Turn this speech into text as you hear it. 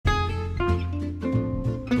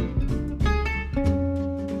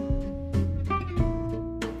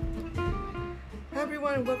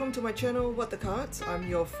Welcome to my channel, What the Cards. I'm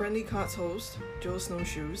your friendly cards host, Joe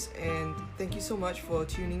Snowshoes, and thank you so much for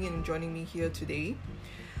tuning in and joining me here today.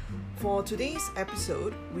 For today's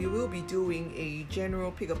episode, we will be doing a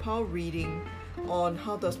general pick-a-pile reading on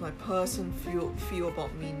how does my person feel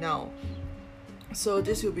about me now. So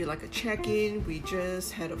this will be like a check-in. We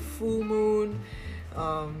just had a full moon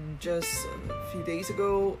just a few days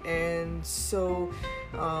ago, and so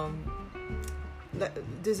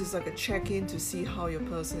this is like a check-in to see how your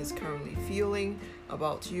person is currently feeling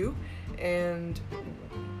about you. And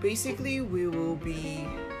basically we will be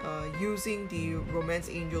using the Romance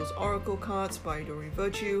Angels Oracle cards by Doreen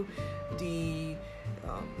Virtue, the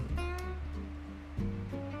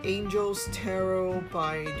Angels Tarot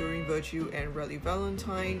by Doreen Virtue and Riley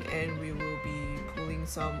Valentine, and we will be pulling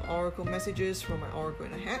some oracle messages from my oracle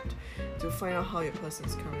in a hat to find out how your person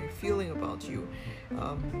is currently feeling about you.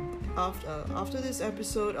 After this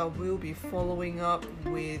episode, I will be following up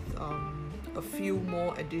with a few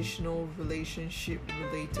more additional relationship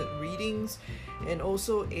related readings and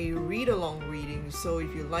also a read-along reading. So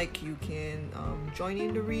if you like, you can join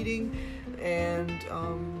in the reading and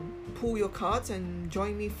pull your cards and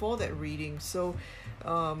join me for that reading. So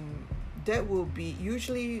that will be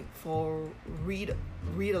usually for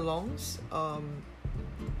read-alongs.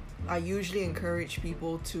 I usually encourage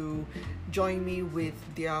people to join me with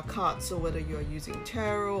their cards. So whether you're using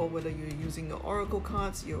tarot or whether you're using the oracle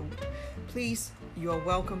cards, you are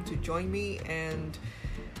welcome to join me. And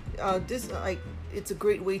it's a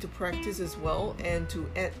great way to practice as well, and to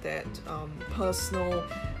add that personal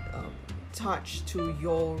touch to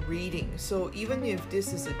your reading. So even if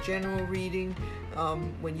this is a general reading,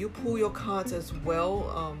 when you pull your cards as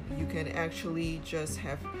well, you can actually just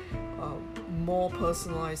have more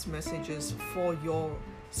personalized messages for your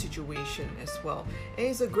situation as well. And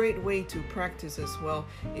it's a great way to practice as well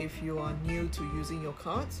if you are new to using your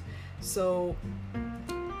cards. So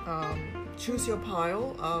choose your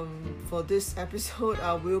pile. For this episode,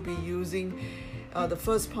 I will be using the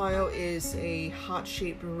first pile is a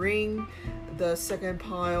heart-shaped ring, the second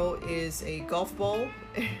pile is a golf ball,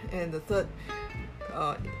 and the third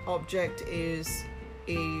object is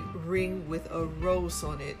a ring with a rose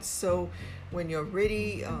on it. So when you're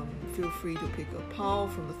ready, feel free to pick a pile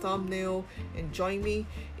from the thumbnail and join me.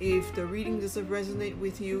 If the reading doesn't resonate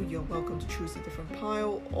with you, you're welcome to choose a different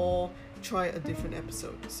pile or try a different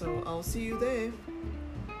episode. So I'll see you there.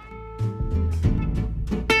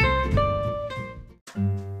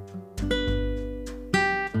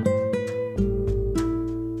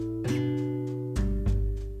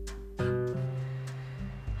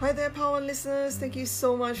 Hi there, Power listeners. Thank you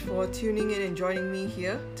so much for tuning in and joining me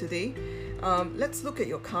here today. Let's look at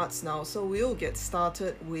your cards now. So we'll get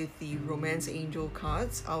started with the Romance Angel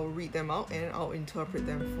cards. I'll read them out and I'll interpret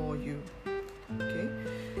them for you. Okay.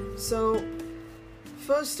 So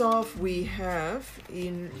first off, we have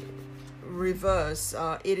in reverse,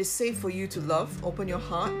 it is safe for you to love. Open your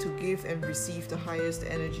heart to give and receive the highest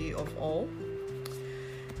energy of all.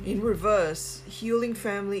 In reverse, healing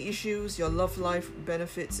family issues, your love life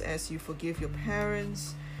benefits as you forgive your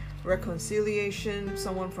parents. Reconciliation,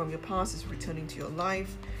 someone from your past is returning to your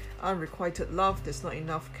life. Unrequited love, there's not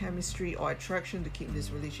enough chemistry or attraction to keep this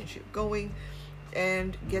relationship going.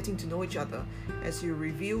 And getting to know each other. As you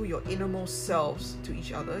reveal your innermost selves to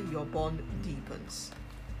each other, your bond deepens.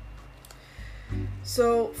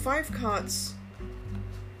 So five cards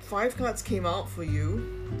came out for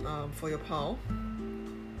you, for your pile.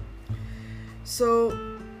 So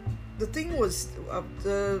the thing was,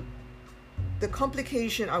 the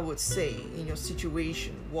complication, I would say, in your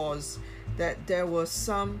situation was that there was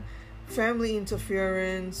some family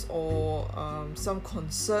interference or some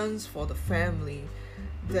concerns for the family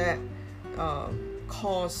that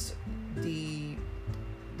caused the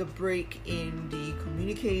break in the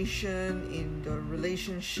communication, in the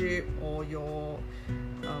relationship, or your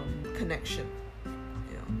connection.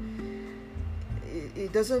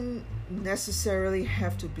 It doesn't necessarily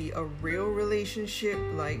have to be a real relationship.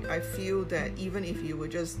 Like, I feel that even if you were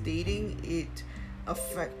just dating, it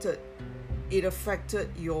affected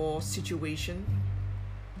your situation,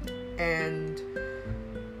 and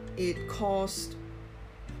it caused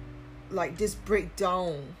like this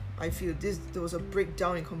breakdown. I feel there was a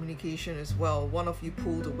breakdown in communication as well. One of you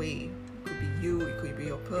pulled away. It could be you, it could be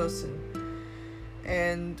your person.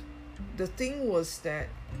 And the thing was that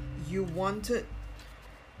you wanted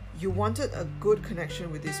a good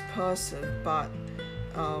connection with this person, but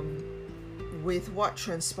with what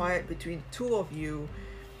transpired between two of you,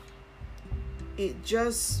 it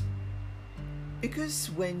just,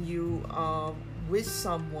 because when you are with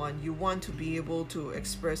someone, you want to be able to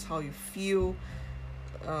express how you feel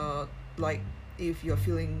like if you're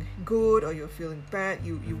feeling good or you're feeling bad,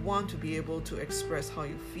 you want to be able to express how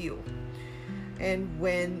you feel. And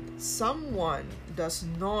when someone does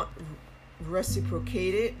not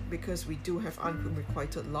reciprocate it, because we do have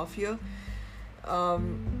unrequited love here,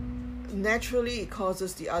 naturally it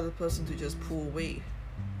causes the other person to just pull away,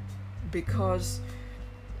 because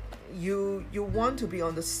you want to be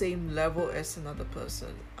on the same level as another person.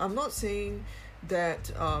 I'm not saying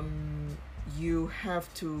that you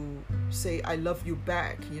have to say I love you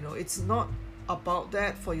back, it's not about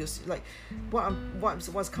that. For your, like,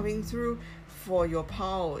 what's coming through for your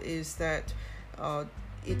pal is that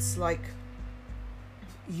it's like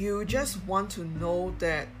you just want to know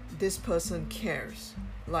that this person cares,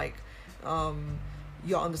 like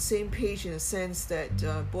you're on the same page, in a sense that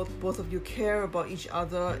both of you care about each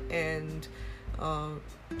other and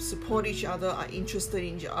support each other, are interested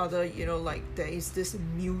in each other, like there is this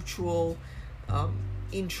mutual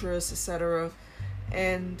interest, etc.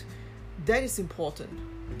 And that is important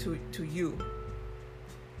to you.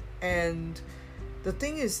 And the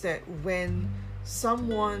thing is that when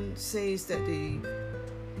someone says that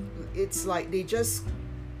it's like they just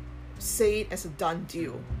say it as a done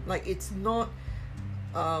deal, like it's not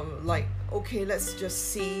like, okay, let's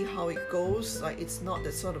just see how it goes. Like, it's not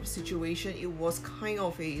that sort of situation. It was kind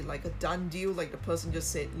of like a done deal, like the person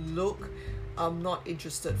just said, look, I'm not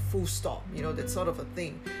interested, full stop, that sort of a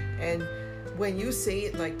thing. And when you say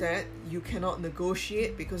it like that, you cannot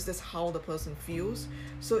negotiate, because that's how the person feels.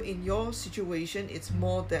 So in your situation, it's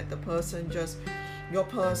more that your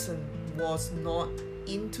person was not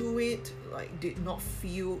into it, like did not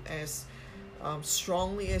feel as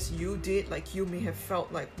strongly as you did. Like, you may have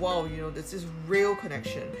felt like, wow, there's this real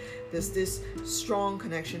connection, there's this strong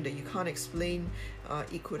connection that you can't explain.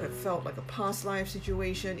 It could have felt like a past life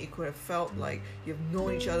situation. It could have felt like you've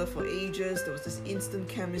known each other for ages. There was this instant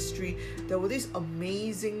chemistry. There were these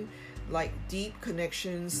amazing, like, deep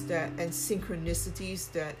connections and synchronicities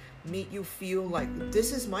that made you feel like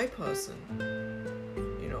this is my person.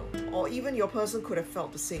 Or even your person could have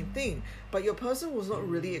felt the same thing, but your person was not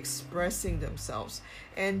really expressing themselves,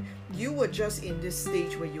 and you were just in this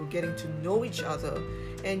stage where you're getting to know each other,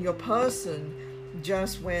 and your person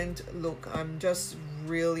just went, look, I'm just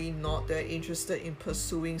really not that interested in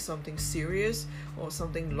pursuing something serious or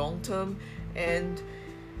something long term. And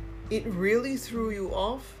it really threw you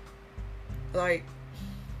off, like,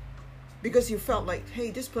 because you felt like,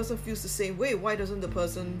 hey, this person feels the same way, why doesn't the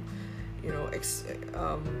person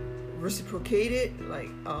reciprocate it, like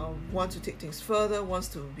want to take things further, wants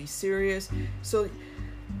to be serious. So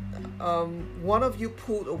one of you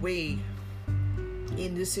pulled away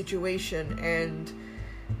in this situation, and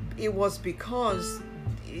it was because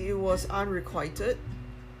it was unrequited.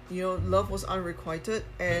 Love was unrequited.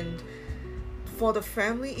 And for the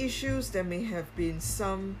family issues, there may have been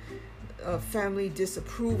some family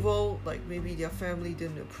disapproval, like maybe their family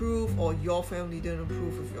didn't approve, or your family didn't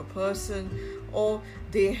approve of your person, or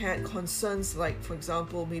they had concerns, like, for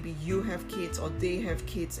example, maybe you have kids or they have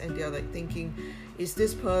kids, and they're like thinking, is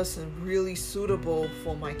this person really suitable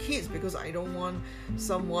for my kids? Because I don't want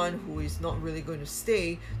someone who is not really going to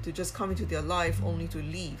stay to just come into their life only to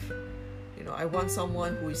leave. I want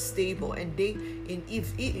someone who is stable. And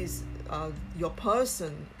if it is your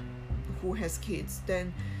person who has kids,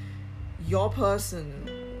 then your person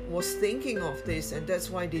was thinking of this, and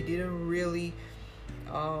that's why they didn't really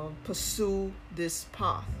pursue this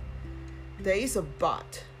path. There is a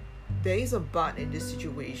but in this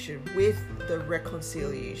situation with the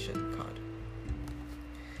reconciliation card.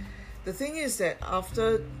 The thing is that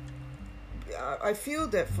after, I feel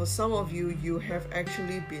that for some of you, you have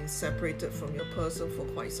actually been separated from your person for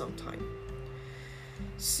quite some time.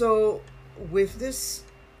 So with this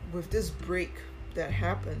break that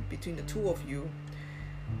happened between the two of you,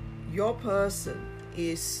 your person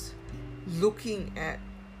is looking at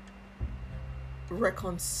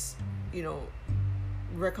reconciling.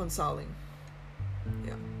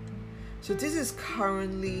 Yeah. So this is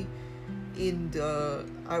currently in the,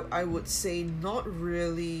 I would say, not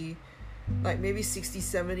really, like maybe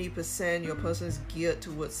 60-70% your person is geared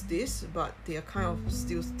towards this, but they are kind of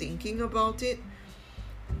still thinking about it.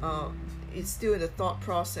 It's still in the thought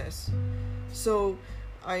process. So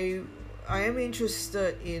I am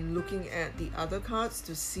interested in looking at the other cards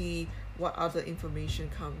to see what other information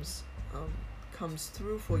comes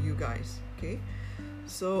through for you guys. Okay,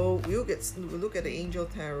 so we'll look at the Angel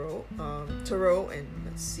Tarot, and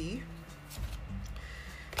let's see.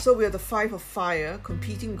 So we have the Five of Fire,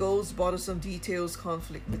 competing goals, bothersome details,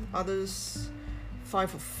 conflict with others.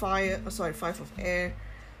 Five of Air,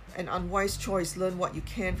 An unwise choice. Learn what you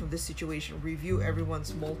can from this situation. Review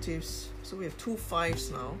everyone's motives. So we have 2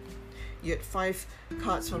 5s now. You had 5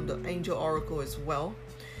 cards from the Angel Oracle as well.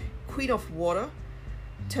 Queen of Water.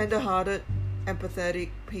 Tender-hearted, empathetic,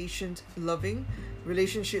 patient, loving.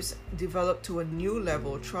 Relationships develop to a new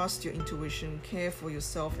level. Trust your intuition. Care for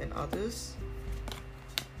yourself and others.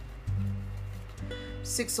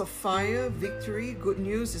 6 of Fire. Victory. Good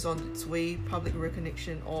news is on its way. Public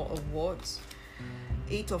recognition or awards.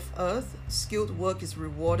 8 of Earth. Skilled work is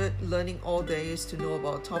rewarded. Learning all there is to know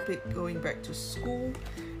about a topic. Going back to school.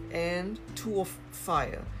 And 2 of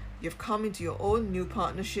Fire. You've come into your own. New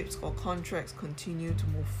partnerships or contracts continue to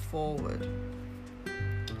move forward.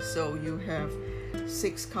 So you have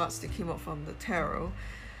 6 cards that came up from the tarot.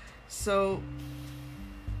 So,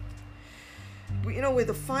 with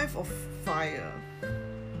the 5 of Fire,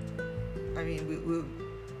 I mean,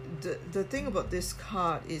 the thing about this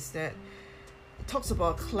card is that it talks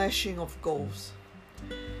about clashing of goals.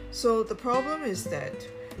 So the problem is that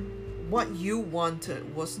what you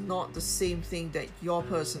wanted was not the same thing that your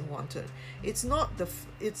person wanted. It's not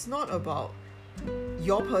about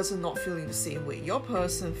your person not feeling the same way. Your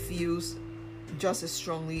person feels just as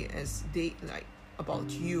strongly as they like about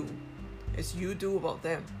you as you do about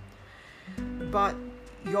them. But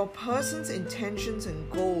your person's intentions and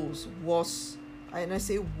goals was, and I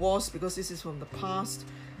say was because this is from the past,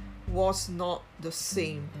 was not the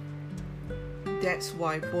same. That's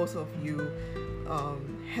why both of you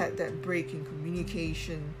had that break in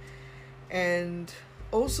communication. And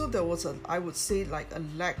also there was I would say like a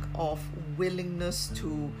lack of willingness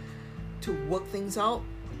to work things out,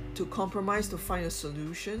 to compromise, to find a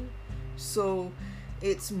solution. So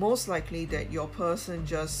it's most likely that your person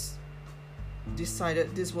just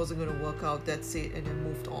decided this wasn't going to work out, that's it, and then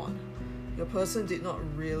moved on. Your person did not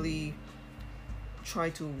really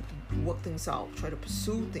try to work things out, try to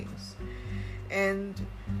pursue things. And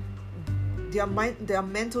their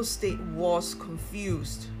mental state was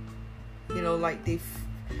confused. Like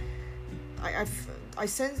I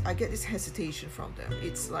sense, I get this hesitation from them.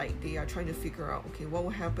 It's like they are trying to figure out, okay, what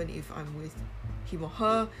will happen if I'm with him or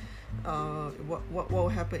her? What will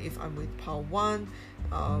happen if I'm with Pile 1?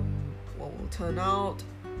 What will turn out?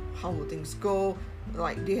 How will things go?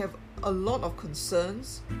 Like they have a lot of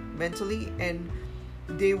concerns mentally, and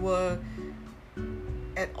they were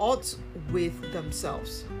at odds with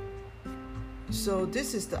themselves. So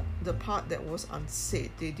this is the part that was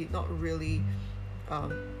unsaid. They did not really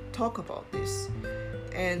talk about this.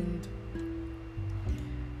 And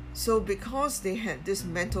so because they had this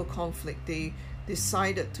mental conflict, they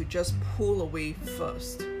decided to just pull away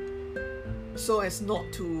first, so as not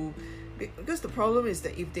to, because the problem is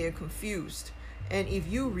that if they are confused, and if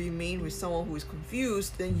you remain with someone who is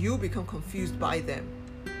confused, then you become confused by them.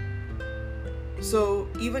 So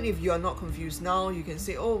even if you are not confused now, you can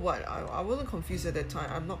say, oh, what, I wasn't confused at that time,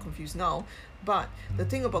 I'm not confused now. But the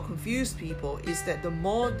thing about confused people is that the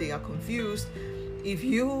more they are confused, if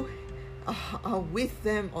you are with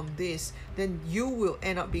them on this, then you will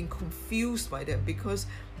end up being confused by them, because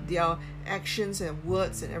their actions and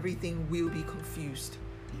words and everything will be confused,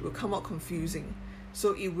 will come out confusing.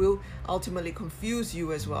 So it will ultimately confuse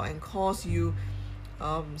you as well and cause you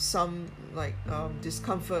some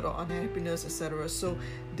discomfort or unhappiness, etc. So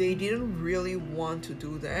they didn't really want to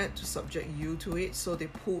do that, to subject you to it, so they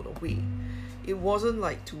pulled away. It wasn't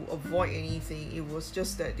like to avoid anything, it was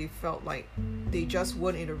just that they felt like they just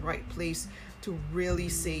weren't in the right place to really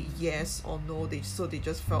say yes or no. So they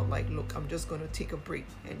just felt like, look, I'm just going to take a break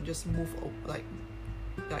and just move, like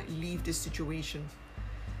leave this situation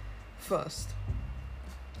first.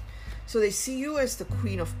 So they see you as the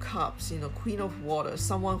Queen of Cups, Queen of Water,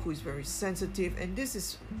 someone who is very sensitive. And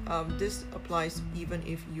this applies even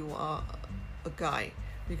if you are a guy,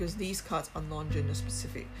 because these cards are non-gender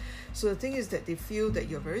specific. So the thing is that they feel that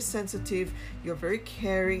you're very sensitive, you're very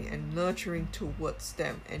caring and nurturing towards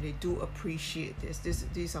them, and they do appreciate this.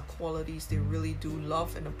 These are qualities they really do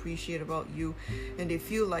love and appreciate about you, and they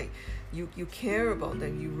feel like you care about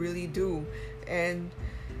them, you really do. And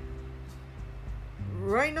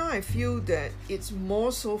right now I feel that it's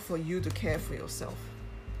more so for you to care for yourself,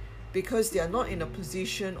 because they are not in a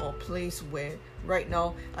position or place where right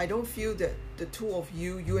now, I don't feel that the two of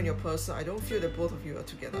you and your person, I don't feel that both of you are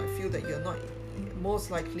together. I feel that you're not, most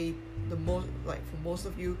likely, for most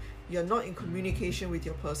of you, you're not in communication with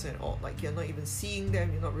your person at all. Like you're not even seeing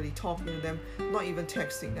them, you're not really talking to them, not even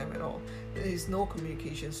texting them at all. There is no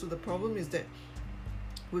communication. So the problem is that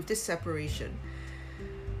with this separation,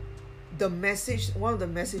 one of the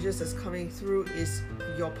messages that's coming through is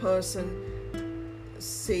your person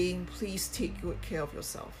saying, please take good care of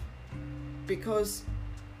yourself. Because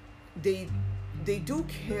they do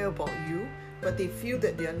care about you, but they feel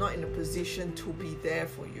that they are not in a position to be there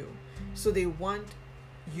for you. So they want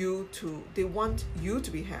you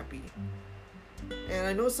to be happy. And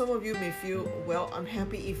I know some of you may feel, well, I'm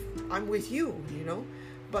happy if I'm with you,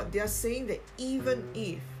 but they are saying that even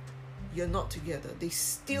if you're not together, they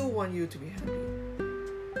still want you to be happy.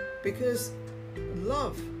 Because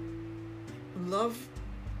love,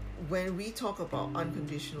 when we talk about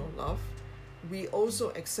unconditional love, we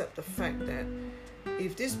also accept the fact that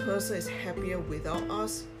if this person is happier without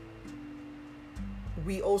us,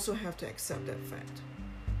 we also have to accept that fact.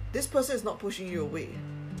 This person is not pushing you away.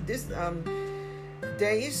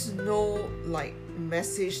 There is no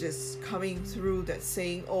message that's coming through that's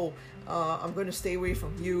saying, I'm going to stay away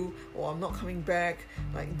from you, or I'm not coming back.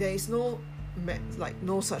 There is no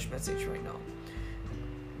such message right now.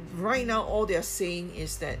 Right now, all they're saying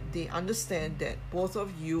is that they understand that both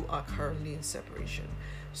of you are currently in separation.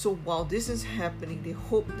 So while this is happening, they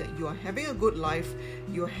hope that you are having a good life,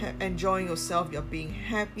 you're enjoying yourself, you're being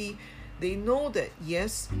happy. They know that,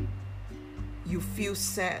 yes, you feel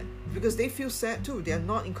sad, because they feel sad too. They're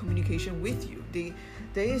not in communication with you.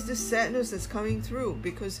 There is this sadness that's coming through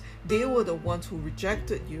because they were the ones who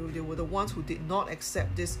rejected you. They were the ones who did not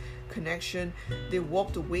accept this connection. They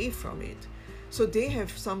walked away from it. So they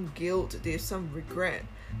have some guilt, they have some regret,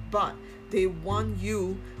 but they want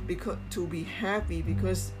you to be happy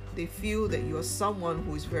because they feel that you are someone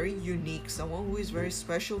who is very unique, someone who is very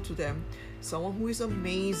special to them, someone who is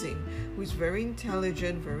amazing, who is very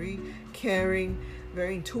intelligent, very caring,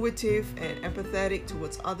 very intuitive and empathetic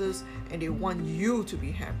towards others, and they want you to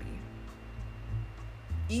be happy,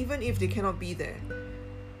 even if they cannot be there.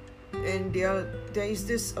 And there is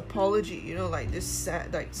this apology, this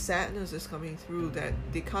sadness is coming through that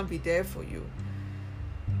they can't be there for you,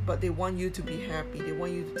 but they want you to be happy. They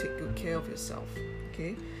want you to take good care of yourself.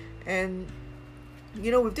 Okay, and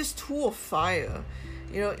with this Two of Fire,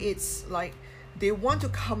 it's like they want to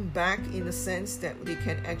come back in the sense that they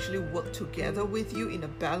can actually work together with you in a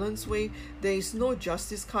balanced way. There is no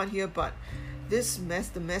Justice card here, but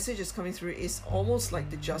the message is coming through is almost like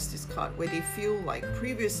the Justice card, where they feel like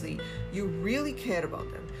previously you really cared about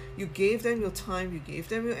them. You gave them your time, you gave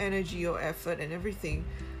them your energy, your effort and everything,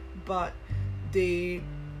 but they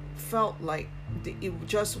felt like it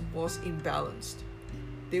just was imbalanced.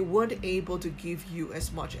 They weren't able to give you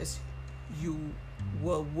as much as you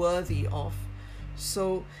were worthy of.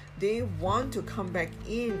 So they want to come back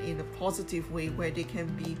in a positive way where they can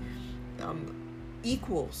be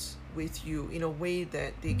equals with you, in a way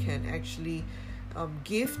that they can actually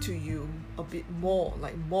give to you a bit more,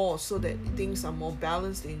 so that things are more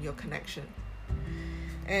balanced in your connection.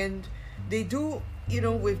 And they do,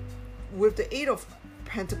 with the Eight of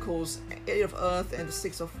Pentacles, Eight of Earth, and the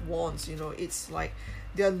Six of Wands, it's like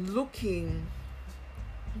they're working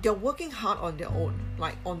hard on their own,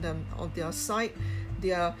 on their side.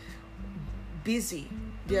 They are busy.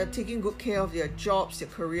 They are taking good care of their jobs, their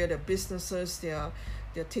career, their businesses. They're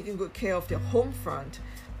taking good care of their home front,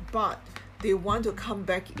 but they want to come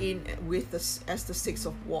back in as the Six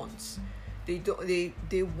of Wands.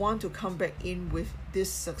 They want to come back in with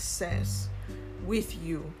this success with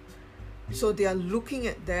you. So they are looking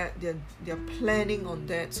at that. They're planning on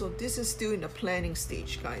that. So this is still in the planning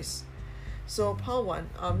stage, guys. So Power One,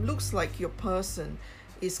 looks like your person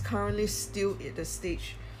is currently still at the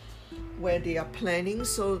stage where they are planning.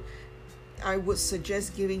 So I would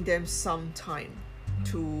suggest giving them some time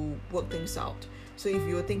to work things out. So if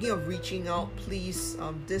you're thinking of reaching out, please,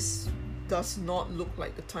 this does not look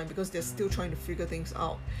like the time, because they're still trying to figure things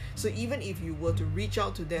out. So even if you were to reach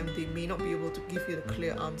out to them, they may not be able to give you the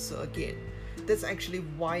clear answer again. That's actually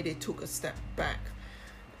why they took a step back.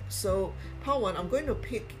 So Power One, I'm going to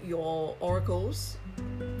pick your oracles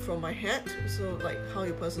from my hat, so how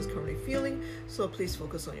your person is currently feeling. So please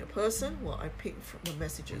focus on your person while I pick from the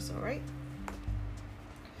messages. All right.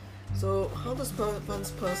 So how does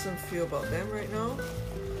One's person feel about them right now?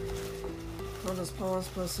 How does One's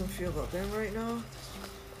person feel about them right now?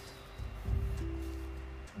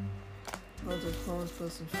 How does One's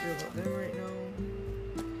person feel about them right now?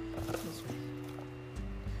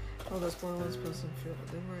 How does One's person feel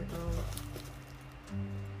about them right now?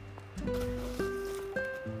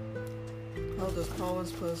 How does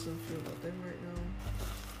One's person feel about them right now?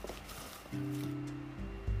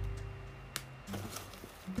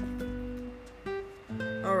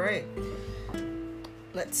 Alright,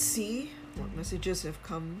 let's see what messages have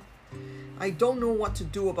come. I don't know what to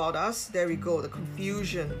do about us. There we go, the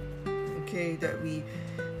confusion, okay, that we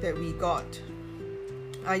got.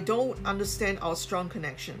 I don't understand our strong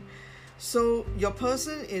connection. So your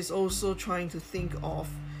person is also trying to think of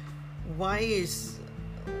why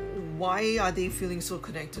are they feeling so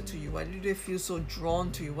connected to you? Why do they feel so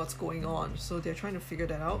drawn to you? What's going on? So they're trying to figure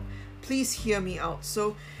that out. Please hear me out.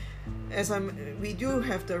 So we do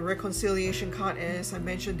have the reconciliation card, and as I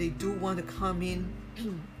mentioned, they do want to come in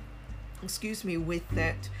excuse me, with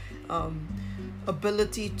that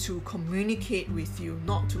ability to communicate with you,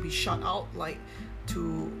 not to be shut out, like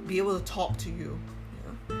to be able to talk to you.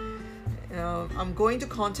 I'm going to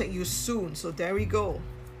contact you soon. So there we go.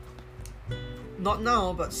 Not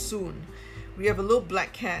now, but soon. We have a little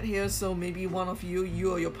black cat here, so maybe one of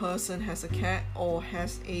you or your person has a cat or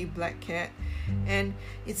has a black cat, and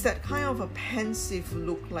it's that kind of a pensive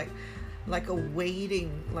look, like a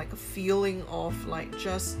waiting, like a feeling of like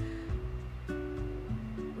just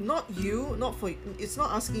it's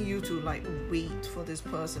not asking you to like wait for this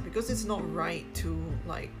person, because it's not right to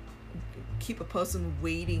like keep a person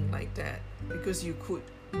waiting like that, because you could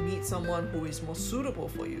meet someone who is more suitable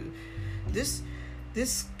for you.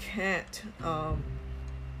 This cat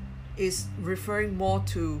is referring more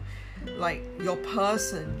to like your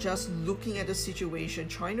person just looking at the situation,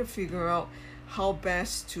 trying to figure out how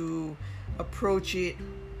best to approach it,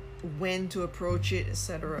 when to approach it,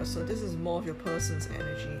 etc. So this is more of your person's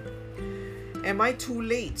energy. Am I too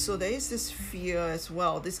late? So there is this fear as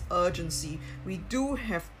well, this urgency. We do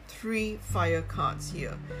have 3 fire cards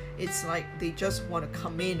here. It's like they just want to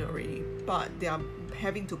come in already, but they are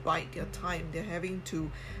having to bide their time. They're having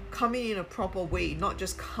to come in a proper way, not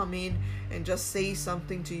just come in and just say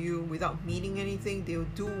something to you without meaning anything. They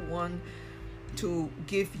do want to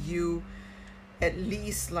give you at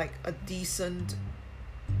least like a decent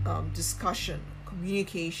discussion,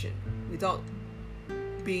 communication, without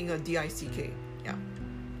being a DICK. Yeah.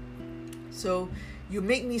 So you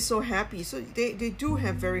make me so happy. So they do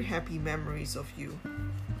have very happy memories of you,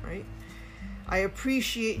 right? I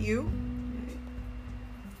appreciate you.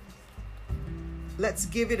 Let's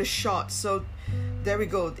give it a shot. So there we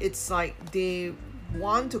go. It's like they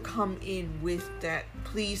want to come in with that,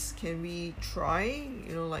 please can we try,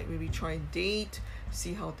 like maybe try and date,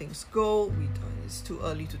 see how things go. It's too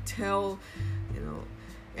early to tell,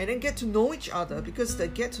 and then get to know each other, because the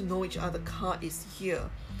get to know each other card is here.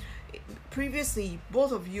 Previously,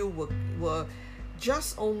 both of you were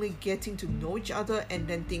just only getting to know each other, and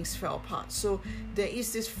then things fell apart. So there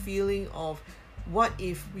is this feeling of, what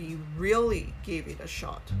if we really gave it a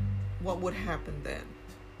shot? What would happen then?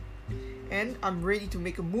 And I'm ready to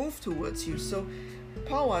make a move towards you. So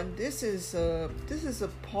Pawan, this is a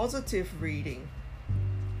positive reading,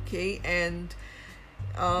 okay? And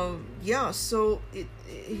so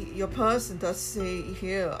your person does say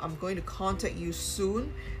here, I'm going to contact you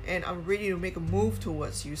soon, and I'm ready to make a move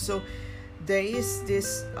towards you. So there is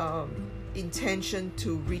this intention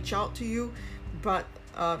to reach out to you, but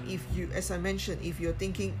if you, as I mentioned, if you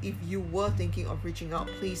were thinking of reaching out,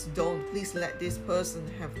 please let this person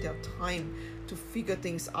have their time to figure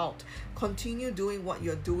things out. Continue doing what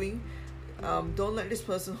you're doing. Don't let this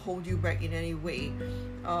person hold you back in any way,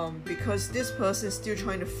 because this person is still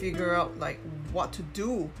trying to figure out like what to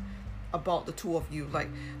do about the two of you. Like,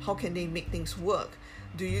 how can they make things work?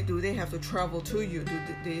 Do they have to travel to you? Do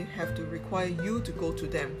they have to require you to go to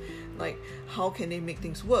them? Like, how can they make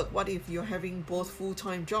things work? What if you're having both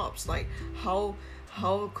full-time jobs? Like, how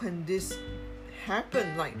can this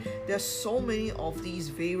happen? Like, there's so many of these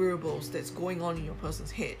variables that's going on in your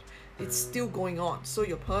person's head. It's still going on. So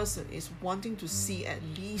your person is wanting to see at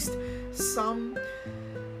least some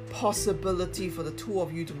possibility for the two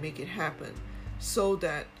of you to make it happen, so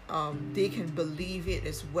that they can believe it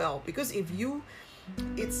as well. Because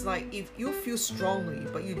it's like if you feel strongly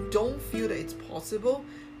but you don't feel that it's possible,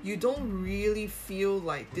 you don't really feel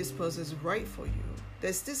like this person is right for you.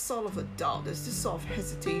 There's this sort of a doubt, there's this sort of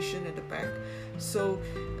hesitation at the back. So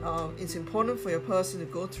it's important for your person to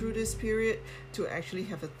go through this period to actually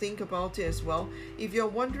have a think about it as well. If you're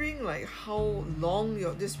wondering like how long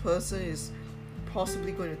this person is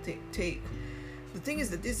possibly going to take, the thing is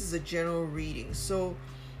that this is a general reading. So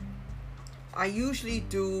I usually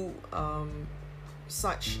do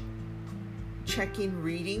such check-in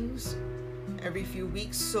readings every few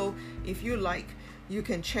weeks. So if you like, you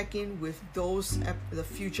can check in with the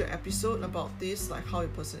future episode about this, like how your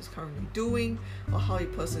person is currently doing or how your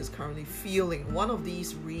person is currently feeling. One of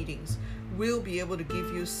these readings will be able to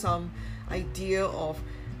give you some idea of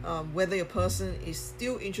whether your person is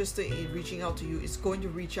still interested in reaching out to you, is going to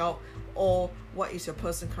reach out, or what is your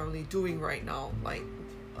person currently doing right now. Like,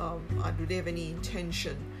 do they have any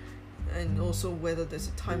intention? And also whether there's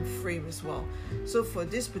a time frame as well. So for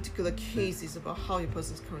this particular case, it's about how your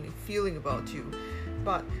person is currently feeling about you.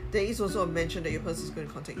 But there is also a mention that your person is going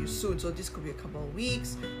to contact you soon. So this could be a couple of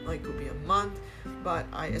weeks, or it could be a month. But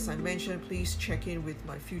as I mentioned, please check in with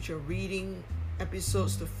my future reading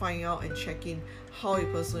episodes to find out and check in how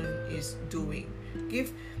your person is doing.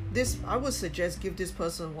 I would suggest give this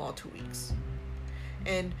person 1 or 2 weeks.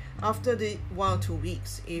 And after the 1 or 2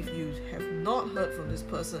 weeks, if you have not heard from this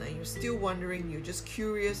person and you're still wondering, you're just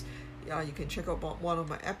curious, you can check out one of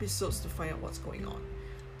my episodes to find out what's going on.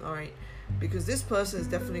 All right, because this person is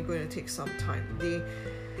definitely going to take some time.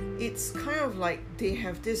 It's kind of like they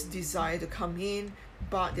have this desire to come in,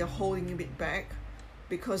 but they're holding a bit back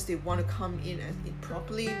because they want to come in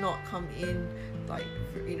properly, not come in like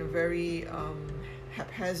in a very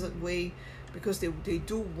haphazard way, because they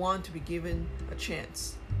do want to be given a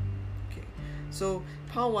chance. Okay, so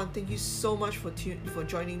Pile 1, thank you so much for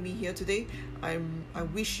joining me here today. I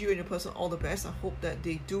wish you and your person all the best. I hope that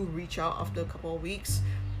they do reach out after a couple of weeks,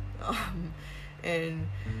 and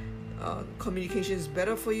communication is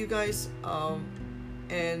better for you guys.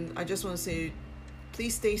 And I just want to say,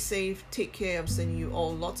 please stay safe, take care. I'm sending you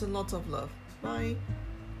all lots and lots of love. Bye.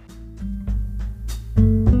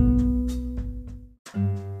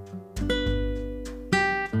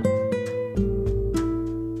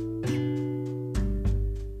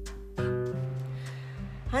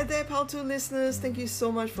 Hi there, Pile 2 listeners. Thank you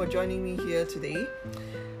so much for joining me here today.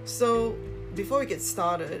 So before we get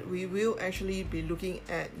started, we will actually be looking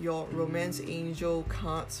at your Romance Angel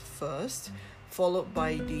cards first, followed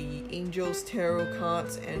by the Angels Tarot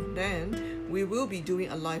cards, and then we will be doing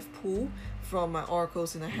a live pull from my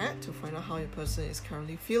oracles in a hat to find out how your person is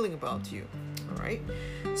currently feeling about you. Alright,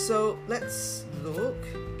 so let's look.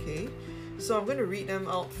 Okay, so I'm going to read them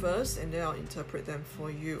out first and then I'll interpret them for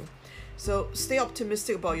you. So stay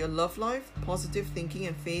optimistic about your love life. Positive thinking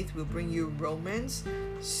and faith will bring you romance.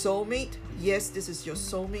 Soulmate, yes, this is your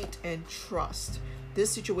soulmate. And trust,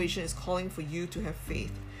 this situation is calling for you to have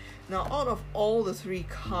faith. Now, out of all the 3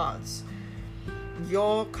 cards,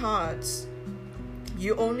 your cards,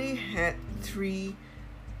 you only had 3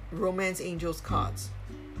 Romance Angels cards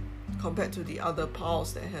compared to the other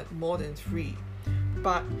piles that had more than 3.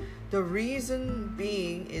 But the reason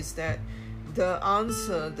being is that the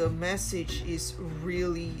answer, the message is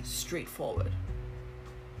really straightforward.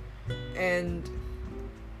 And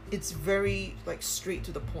it's very straight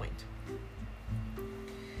to the point.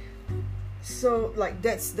 So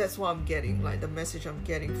that's what I'm getting, the message I'm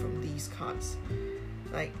getting from these cards.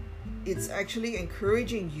 It's actually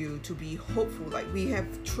encouraging you to be hopeful. We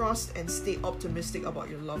have trust and stay optimistic about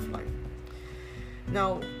your love life.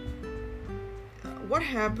 Now, what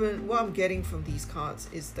I'm getting from these cards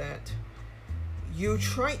is that you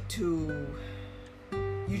try to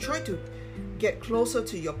get closer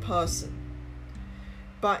to your person,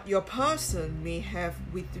 but your person may have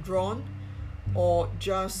withdrawn, or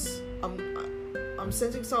just I'm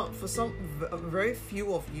sensing very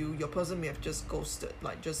few of you, your person may have just ghosted,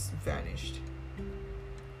 just vanished.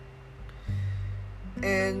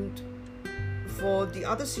 And for the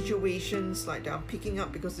other situations that I'm picking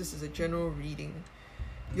up, because this is a general reading,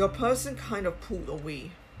 your person kind of pulled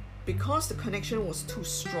away because the connection was too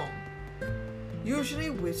strong.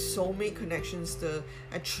 Usually with soulmate connections, the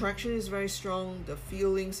attraction is very strong, the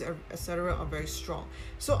feelings, etc. are very strong.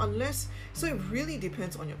 So it really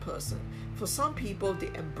depends on your person. For some people,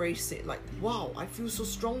 they embrace it, wow, I feel so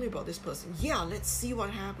strongly about this person. Yeah, let's see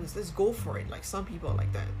what happens. Let's go for it. Some people are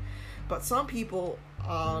like that. But some people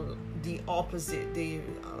are the opposite. They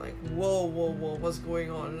are whoa, what's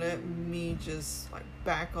going on? Let me just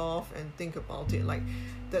back off and think about it.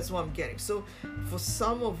 That's what I'm getting. So for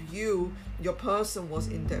some of you, your person was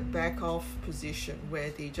in that back off position where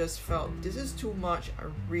they just felt, this is too much. I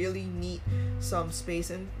really need some space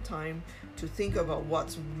and time to think about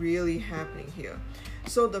what's really happening here.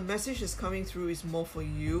 So the message is coming through is more for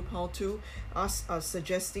you, Pile 2, us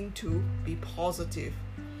suggesting to be positive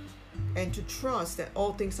and to trust that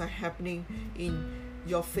all things are happening in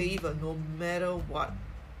your favor, no matter what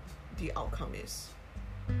the outcome is.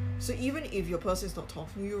 So even if your person is not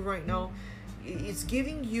talking to you right now, it's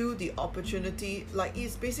giving you the opportunity,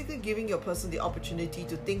 it's basically giving your person the opportunity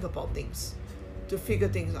to think about things, to figure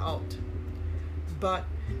things out. But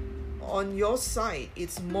on your side,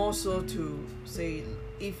 it's more so to say,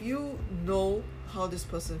 if you know how this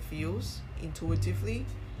person feels intuitively,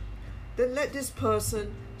 then let this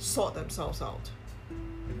person sort themselves out.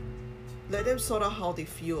 Let them sort out how they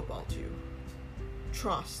feel about you.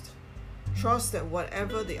 Trust that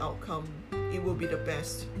whatever the outcome, it will be the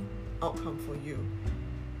best outcome for you.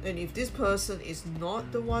 And if this person is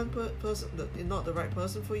not the not the right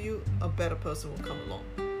person for you, a better person will come along.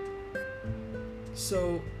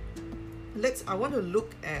 So I want to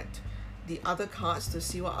look at the other cards to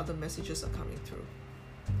see what other messages are coming through.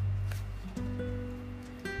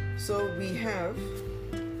 So we have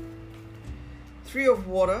Three of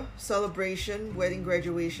Water, celebration, wedding,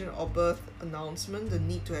 graduation, or birth announcement, the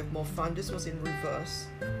need to have more fun. This was in reverse.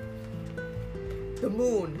 The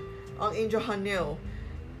Moon, Archangel Haniel,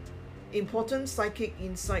 important psychic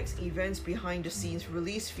insights, events behind the scenes,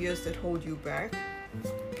 release fears that hold you back.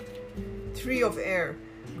 Three of Air,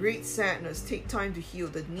 great sadness, take time to heal,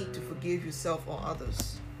 the need to forgive yourself or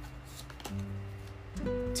others.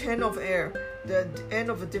 10 of Air, the end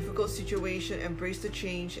of a difficult situation, embrace the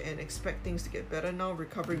change and expect things to get better now,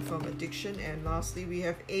 recovering from addiction. And lastly, we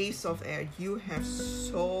have Ace of Air. You have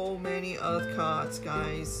so many Earth cards,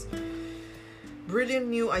 guys. Brilliant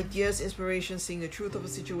new ideas, inspiration, seeing the truth of a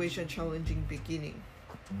situation, challenging beginning.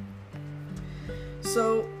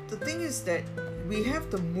 So the thing is that we have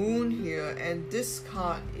the Moon here, and this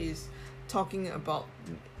card is talking about,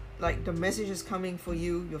 like, the message is coming for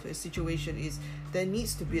you. Your situation is there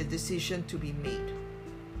needs to be a decision to be made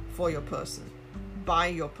for your person, by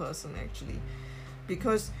your person actually,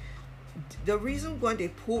 because the reason why they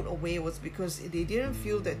pulled away was because they didn't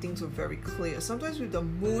feel that things were very clear. Sometimes with the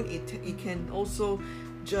Moon, it can also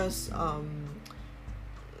just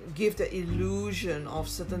give the illusion of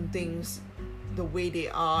certain things the way they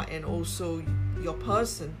are, and also your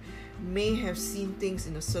person may have seen things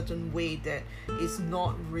in a certain way that is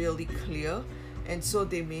not really clear, and so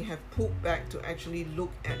they may have pulled back to actually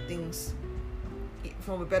look at things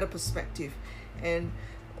from a better perspective. And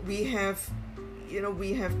we have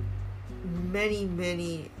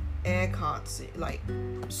many air cards, like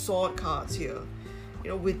sword cards here,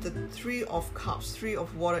 with the Three of Cups, Three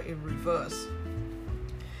of Water in reverse.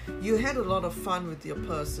 You had a lot of fun with your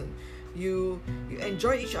person, you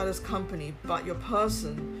enjoyed each other's company, but your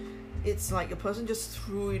person, it's like your person just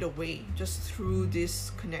threw it away, just threw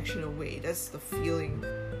this connection away. That's the feeling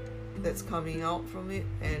that's coming out from it.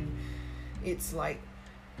 And it's like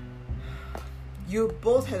you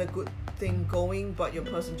both had a good thing going, but your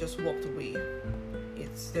person just walked away.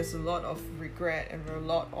 There's a lot of regret and a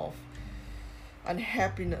lot of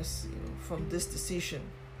unhappiness, from this decision.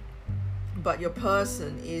 But your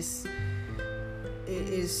person is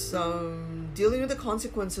dealing with the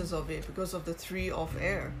consequences of it because of the Three of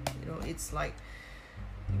Air. It's like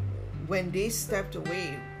when they stepped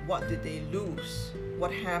away, what did they lose?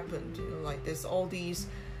 What happened? Like there's all these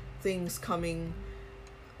things coming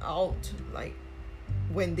out. Like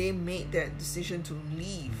when they made that decision to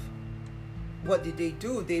leave, what did they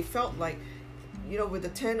do? They felt like, with the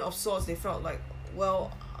Ten of Swords, they felt like,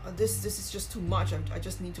 well, this is just too much. I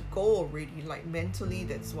just need to go already. Like mentally,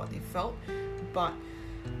 that's what they felt. But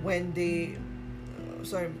when they,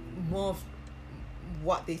 more of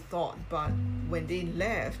what they thought. But when they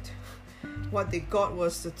left, what they got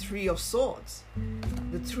was the Three of Swords,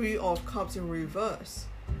 the Three of Cups in reverse.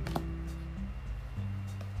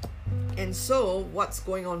 And so what's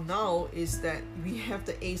going on now is that we have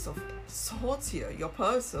the Ace of Swords here. Your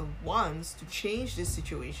person wants to change this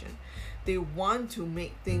situation. They want to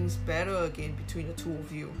make things better again between the two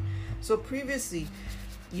of you. So previously,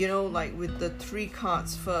 like with the three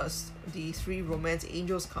cards first, the three Romance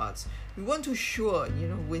Angels cards, we weren't too sure,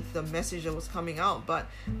 with the message that was coming out. But,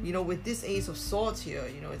 with this Ace of Swords here,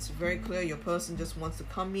 it's very clear your person just wants to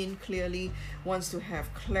come in clearly, wants to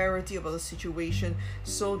have clarity about the situation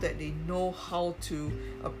so that they know how to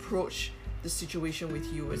approach the situation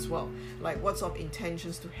with you as well. Like what sort of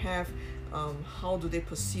intentions to have, how do they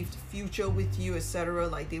perceive the future with you, etc.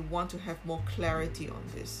 Like they want to have more clarity on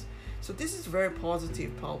this. So this is very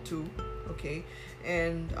positive, Pile 2, okay?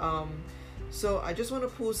 And so I just want to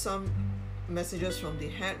pull some messages from the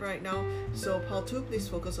hat right now. So Pile 2, please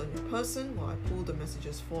focus on your person while I pull the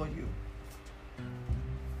messages for you.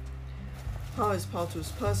 How is Pile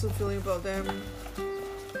 2's person feeling about them?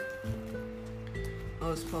 How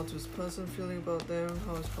is Pile 2's person feeling about them?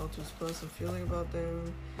 How is Pile 2's person feeling about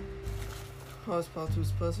them? How is Pile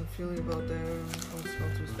 2's person feeling about them? How is Pile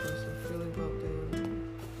 2's person feeling about them?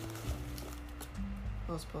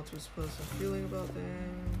 How's Pile 2's person feeling about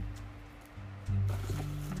them?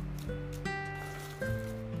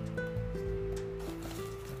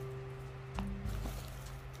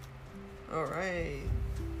 Alright.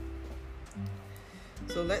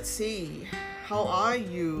 So let's see. How are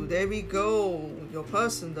you? There we go. Your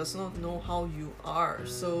person does not know how you are.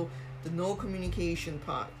 So the no communication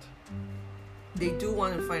part. They do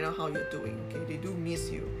want to find out how you're doing. Okay, they do miss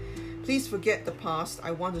you. Please forget the past.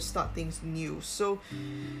 I want to start things new. So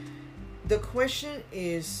the question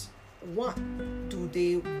is, what do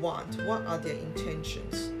they want? What are their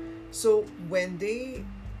intentions? So when they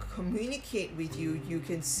communicate with you, you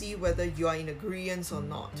can see whether you are in agreement or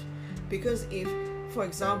not. Because if, for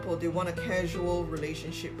example, they want a casual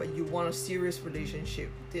relationship but you want a serious relationship,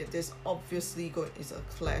 there's obviously is a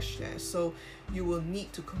clash there. So you will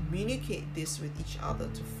need to communicate this with each other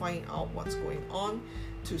to find out what's going on,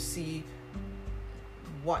 to see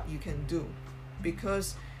what you can do.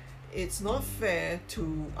 Because it's not fair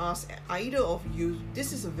to ask either of you.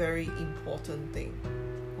 This is a very important thing,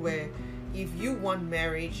 where if you want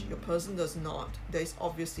marriage, your person does not, there's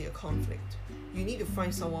obviously a conflict. You need to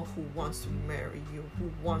find someone who wants to marry you, who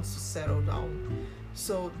wants to settle down.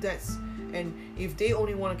 So and if they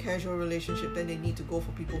only want a casual relationship, then they need to go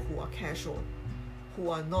for people who are casual, who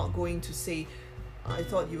are not going to say, I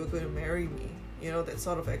thought you were going to marry me, that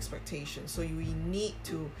sort of expectation. So we need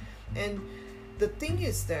to, and the thing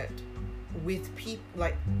is that with people,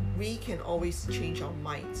 like, we can always change our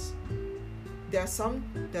minds. There are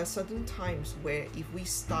certain times where if we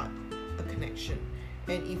start a connection,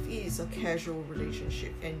 and if it is a casual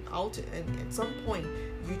relationship, and at some point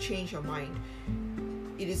you change your mind,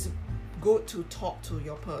 it is good to talk to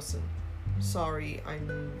your person. Sorry,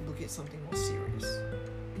 I'm looking at something more serious.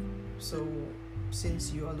 So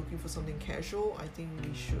since you are looking for something casual, I think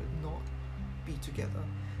we should not be together.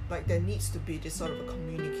 Like, there needs to be this sort of a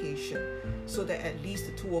communication, so that at least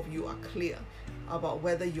the two of you are clear about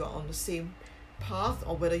whether you're on the same path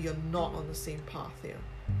or whether you're not on the same path here.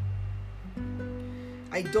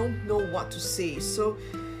 I don't know what to say. So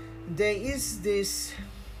there is this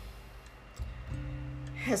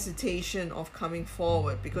hesitation of coming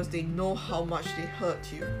forward because they know how much they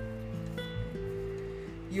hurt you.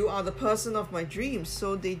 You are the person of my dreams,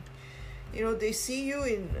 so they see you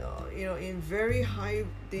in very high,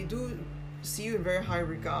 they do see you in very high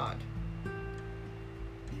regard,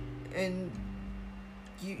 and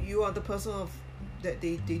you are the person of that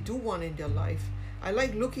they do want in their life. I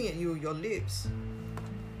like looking at your lips.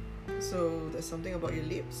 So there's something about your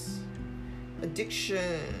lips.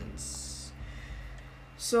 Addictions.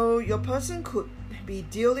 So your person could be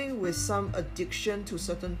dealing with some addiction to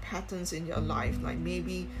certain patterns in their life, like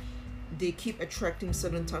maybe they keep attracting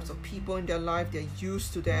certain types of people in their life, they're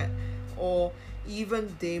used to that, or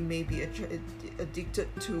even they may be addicted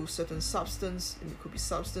to certain substance. It could be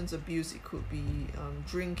substance abuse, it could be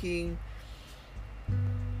drinking,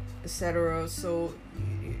 etc. So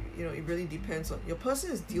it really depends on your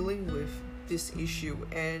person is dealing with this issue,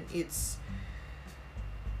 and it's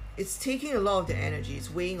taking a lot of their energy,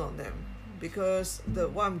 it's weighing on them, because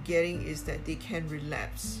what I'm getting is that they can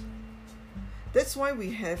relapse. That's why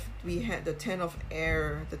we had the 10 of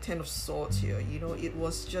air, the 10 of swords here. It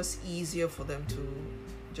was just easier for them to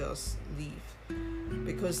just leave,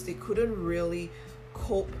 because they couldn't really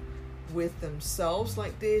cope with themselves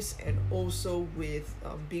like this, and also with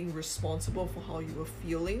being responsible for how you were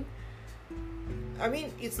feeling. I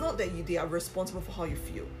mean, it's not that they are responsible for how you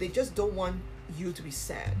feel. They just don't want you to be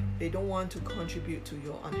sad. They don't want to contribute to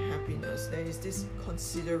your unhappiness. There is this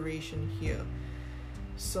consideration here.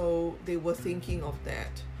 So they were thinking of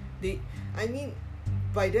that.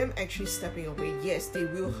 By them actually stepping away, yes, they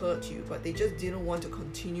will hurt you, but they just didn't want to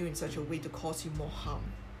continue in such a way to cause you more harm.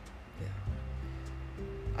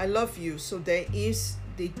 I love you. So they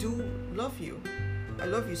do love you. I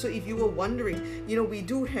love you. So if you were wondering, we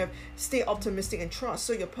do have stay optimistic and trust.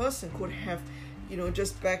 So your person could have,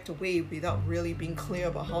 just backed away without really being clear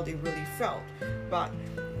about how they really felt. But,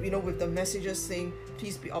 with the messages saying,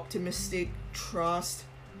 please be optimistic, trust.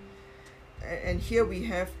 And here we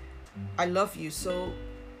have, I love you. So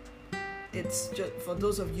it's just for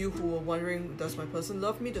those of you who are wondering, does my person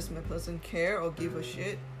love me? Does my person care or give a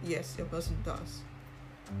shit? Yes, your person does.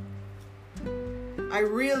 I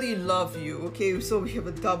really love you. Okay, so we have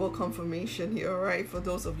a double confirmation here, right? For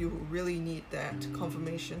those of you who really need that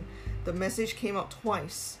confirmation, the message came out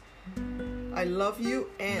twice. I love you,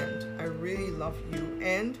 and I really love you,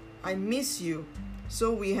 and I miss you.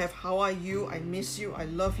 So we have, how are you? I miss you. I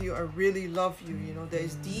love you. I really love you.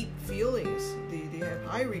 There's deep feelings. They have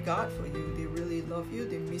high regard for you. They really love you.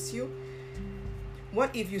 They miss you.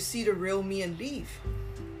 What if you see the real me and leave?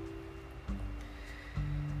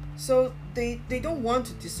 So they don't want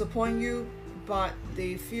to disappoint you, but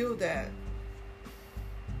they feel that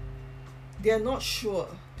they're not sure.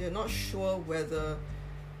 They're not sure whether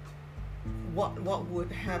what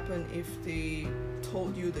would happen if they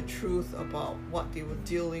told you the truth about what they were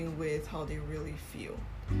dealing with, how they really feel.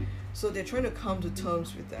 So they're trying to come to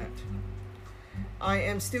terms with that. I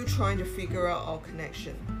am still trying to figure out our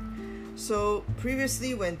connection. So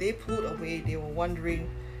previously, when they pulled away, they were wondering,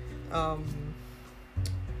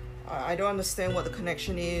 I don't understand what the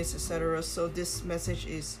connection is, etc. So this message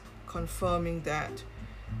is confirming that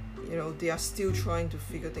they are still trying to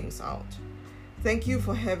figure things out. Thank you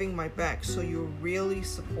for having my back. So you really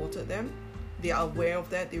supported them. They are aware of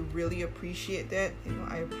that. They really appreciate that.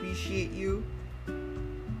 I appreciate you.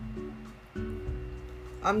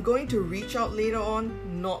 I'm going to reach out later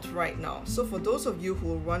on, not right now. So for those of you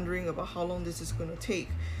who are wondering about how long this is going to take,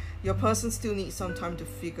 your person still needs some time to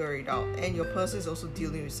figure it out, and your person is also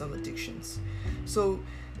dealing with some addictions. So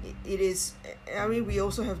it is, we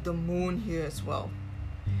also have the moon here as well.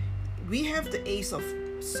 We have the Ace of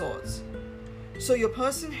Swords. So your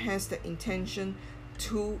person has the intention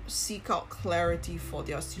to seek out clarity for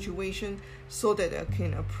their situation so that they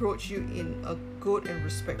can approach you in a good and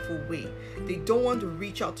respectful way. They don't want to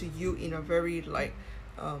reach out to you in a very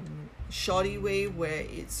shoddy way where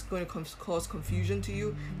it's going to cause confusion to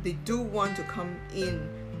you. They do want to come in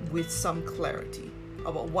with some clarity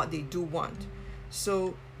about what they do want.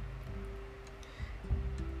 So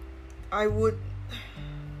I would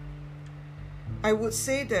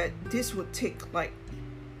say that this would take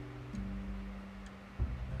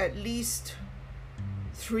at least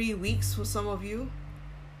 3 weeks for some of you,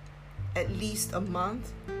 at least a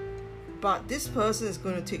month. But this person is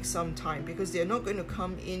going to take some time because they're not going to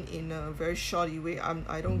come in a very shoddy way.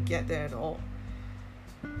 I don't get that at all.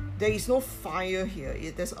 There is no fire here.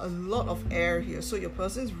 There's a lot of air here. So your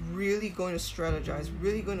person is really going to strategize,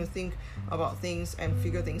 really going to think about things and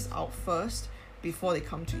figure things out first before they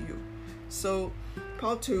come to you. So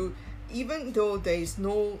part 2, even though there is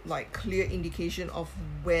no clear indication of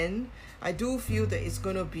when, I do feel that it's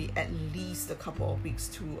going to be at least a couple of weeks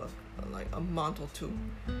to a month or 2.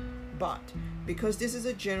 But because this is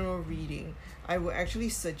a general reading, I would actually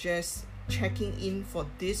suggest checking in for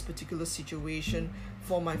this particular situation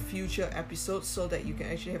for my future episodes so that you can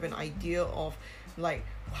actually have an idea of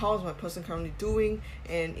how is my person currently doing,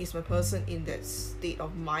 and is my person in that state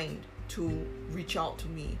of mind to reach out to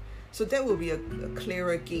me. So that will be a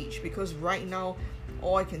clearer gauge, because right now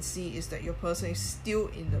all I can see is that your person is still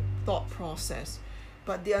in the thought process,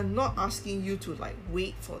 but they are not asking you to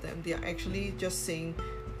wait for them. They are actually just saying,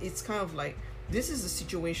 it's kind of this is the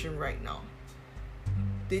situation right now.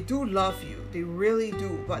 They do love you, they really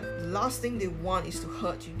do, but the last thing they want is to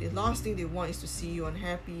hurt you. The last thing they want is to see you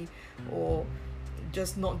unhappy or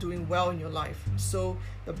just not doing well in your life. So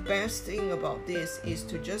the best thing about this is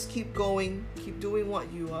to just keep going, keep doing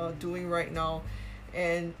what you are doing right now,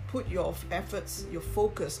 and put your efforts, your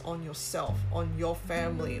focus on yourself, on your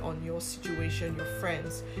family, on your situation, your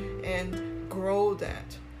friends, and grow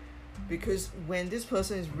that. Because when this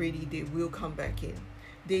person is ready, they will come back in.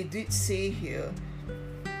 They did say here,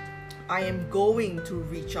 I am going to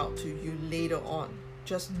reach out to you later on,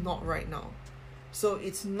 just not right now. So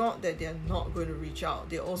it's not that they're not going to reach out.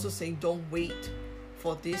 They're also saying don't wait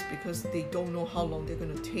for this because they don't know how long they're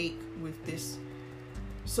going to take with this.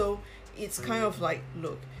 So it's kind of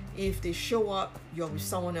look, if they show up, you're with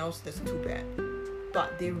someone else, that's too bad.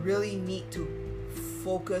 But they really need to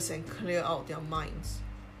focus and clear out their minds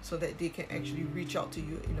so that they can actually reach out to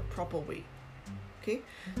you in a proper way. Okay,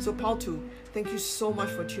 so part 2, thank you so much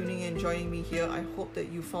for tuning in and joining me here. I hope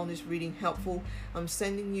that you found this reading helpful. I'm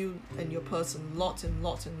sending you and your person lots and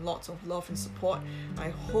lots and lots of love and support. I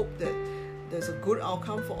hope that there's a good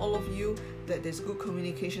outcome for all of you, that there's good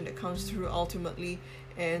communication that comes through ultimately.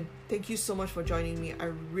 And thank you so much for joining me.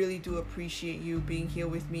 I really do appreciate you being here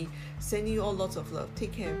with me. Sending you all lots of love.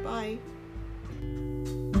 Take care. Bye.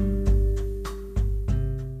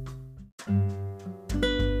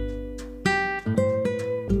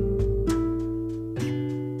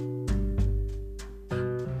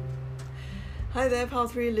 Hi there, Pile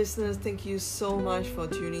 3 listeners. Thank you so much for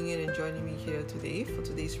tuning in and joining me here today for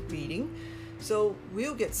today's reading. So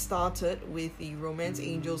we'll get started with the Romance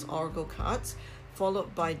Angels Oracle cards,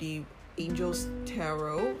 followed by the Angels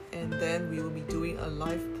Tarot, and then we will be doing a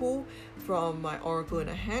live pull from my Oracle in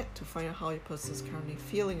a Hat to find out how your person is currently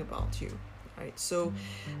feeling about you. Alright, so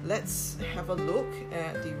let's have a look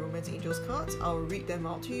at the Romance Angels cards. I'll read them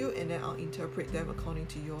out to you and then I'll interpret them according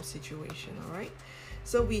to your situation. Alright,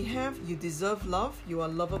 so we have, you deserve love, you are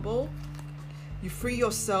lovable, you free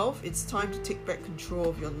yourself, it's time to take back control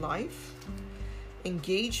of your life.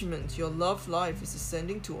 Engagement, your love life is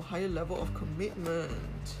ascending to a higher level of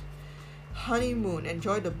commitment. Honeymoon,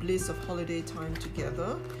 enjoy the bliss of holiday time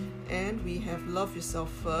together. And we have love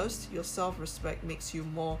yourself first, your self-respect makes you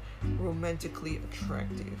more romantically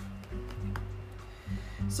attractive.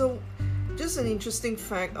 So just an interesting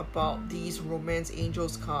fact about these Romance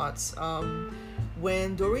Angels cards,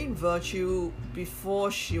 when Doreen Virtue,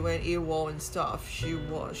 before she went AWOL and stuff,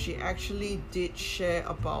 she actually did share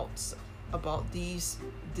about this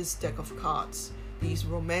deck of cards, these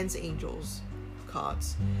Romance Angels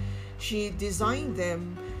cards. She designed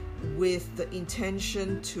them with the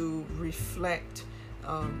intention to reflect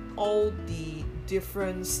all the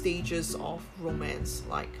different stages of romance,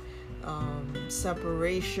 like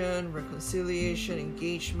separation, reconciliation,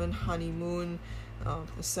 engagement, honeymoon,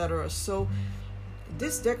 etc. So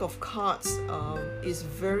this deck of cards is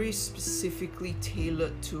very specifically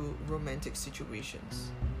tailored to romantic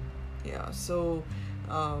situations. Yeah, so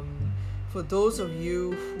for those of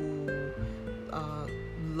you who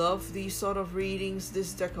love these sort of readings,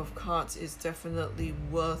 this deck of cards is definitely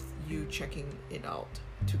worth you checking it out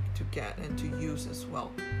to get and to use as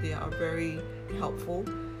well. They are very helpful.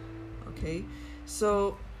 Okay,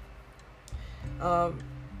 so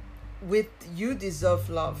with You Deserve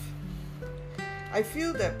Love, I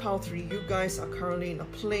feel that Pile 3, you guys are currently in a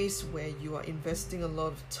place where you are investing a lot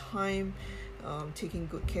of time, taking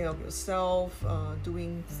good care of yourself,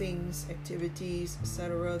 doing things, activities,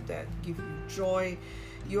 etc. that give you joy.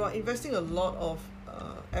 You are investing a lot of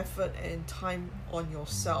effort and time on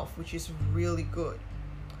yourself, which is really good.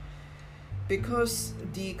 Because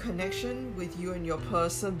the connection with you and your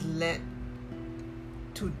person led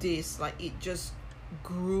to this, like it just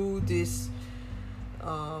grew this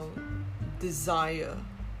desire.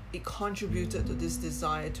 It contributed to this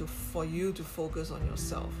desire for you to focus on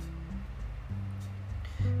yourself.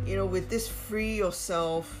 You know, with this free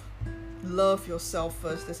yourself, love yourself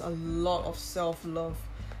first, there's a lot of self-love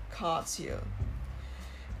cards here.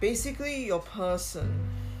 Basically,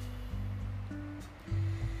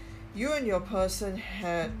 you and your person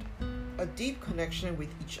had a deep connection with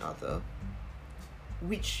each other,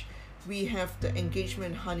 which we have the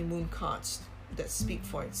engagement honeymoon cards that speak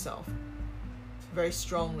for itself very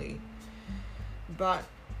strongly. But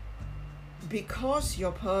because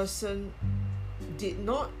your person did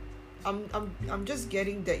not, I'm just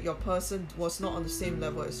getting that your person was not on the same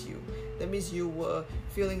level as you. That means you were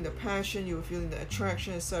feeling the passion, you were feeling the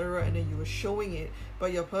attraction, etc., and then you were showing it,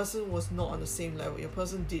 but your person was not on the same level. Your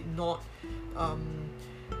person did not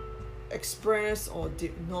express or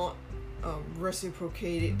did not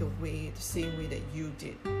reciprocate it the same way that you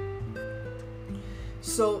did.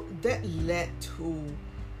 So that led to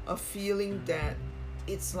a feeling that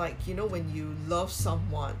it's like, you know, when you love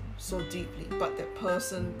someone so deeply, but that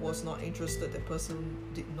person was not interested, that person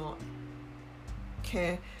did not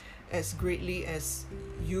care as greatly as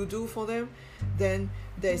you do for them, then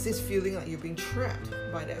there's this feeling like you're being trapped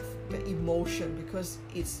by that emotion because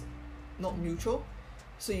it's not mutual.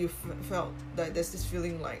 So you felt that there's this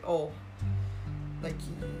feeling like, oh, like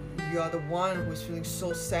you are the one who's feeling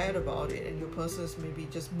so sad about it, and your person's maybe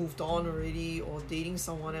just moved on already or dating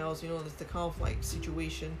someone else. You know, that's the kind of like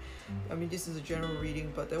situation. I mean, this is a general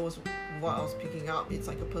reading, but that was what I was picking up. It's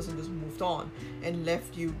like a person just moved on and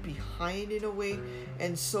left you behind in a way.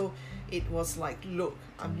 And so it was like, look,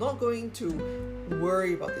 I'm not going to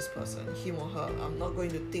worry about this person, him or her. I'm not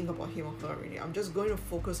going to think about him or her already. I'm just going to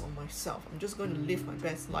focus on myself. I'm just going to live my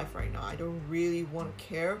best life right now. I don't really want to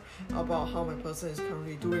care about how my person is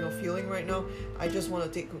currently doing or feeling right now. I just want to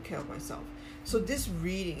take good care of myself. So this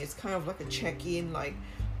reading is kind of like a check-in, like,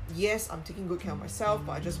 yes, I'm taking good care of myself,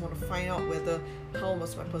 but I just want to find out how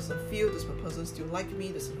does my person feel? Does my person still like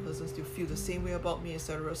me? Does my person still feel the same way about me,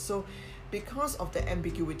 etc.? So because of the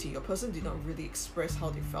ambiguity, your person did not really express how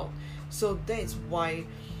they felt. So that is why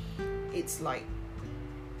it's like,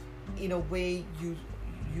 in a way, you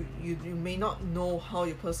may not know how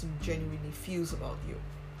your person genuinely feels about you.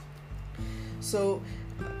 So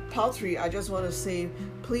Pile 3, I just want to say,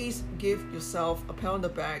 please give yourself a pat on the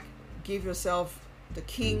back, give yourself the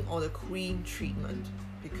king or the queen treatment,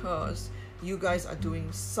 because you guys are doing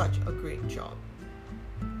such a great job.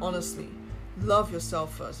 Honestly, love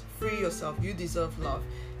yourself first, free yourself. You deserve love.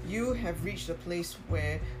 You have reached a place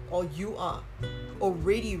where, or you are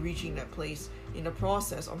already reaching that place, in the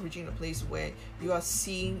process of reaching the place where you are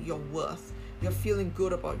seeing your worth. You're feeling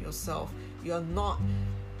good about yourself. You're not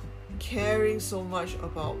caring so much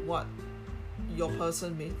about what your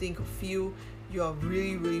person may think or feel. You are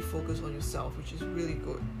really, really focused on yourself, which is really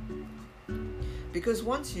good. Because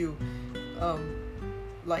once you're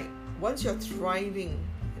thriving,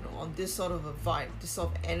 you know, on this sort of a vibe, this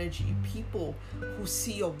sort of energy, people who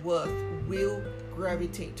see your worth will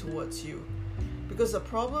gravitate towards you. Because the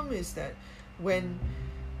problem is that when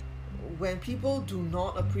people do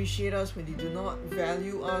not appreciate us, when they do not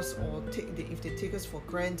value us, or if they take us for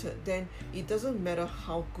granted, then it doesn't matter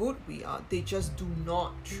how good we are. They just do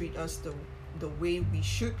not treat us the way we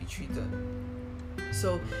should be treated.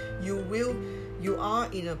 So you you are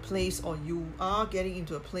in a place, or you are getting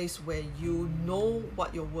into a place where you know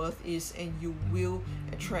what your worth is, and you will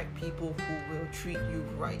attract people who will treat you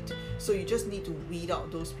right. So you just need to weed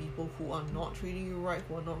out those people who are not treating you right,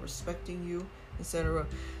 who are not respecting you, etc.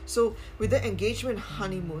 So with the engagement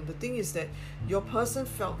honeymoon, the thing is that your person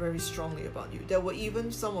felt very strongly about you. There were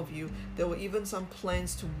even some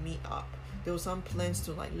plans to meet up. There were some plans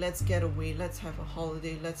to, like, let's get away, let's have a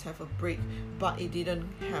holiday, let's have a break, but it didn't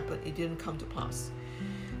happen. It didn't come to pass.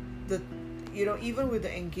 Even with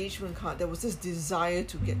the engagement card, there was this desire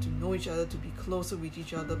to get to know each other, to be closer with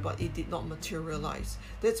each other, but it did not materialize.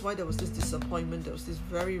 That's why there was this disappointment. There was this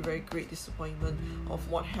very, very great disappointment of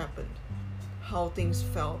what happened, how things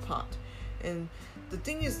fell apart. And the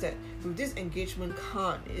thing is that with this engagement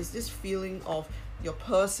card is this feeling of your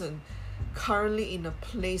person currently in a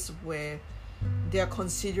place where they are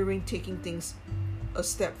considering taking things a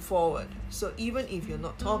step forward. So even if you're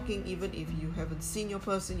not talking, even if you haven't seen your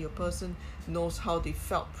person knows how they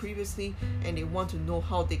felt previously, and they want to know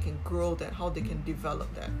how they can grow that, how they can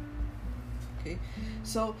develop that. Okay,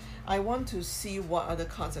 so I want to see what other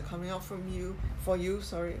cards are coming out for you,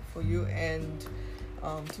 and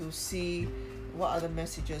to see what other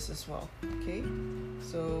messages as well. Okay,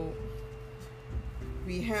 so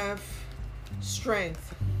we have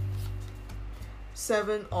Strength,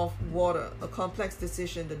 7 of water, a complex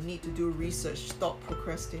decision, the need to do research, stop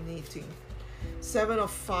procrastinating. 7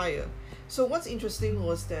 of fire. So what's interesting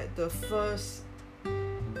was that the first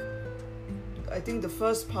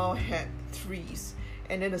pile had 3s,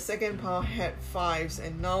 and then the second pile had 5s,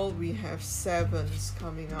 and now we have 7s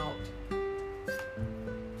coming out.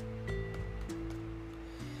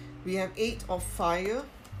 We have 8 of fire,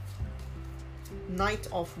 Knight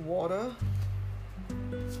of water,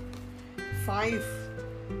 5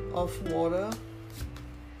 of water,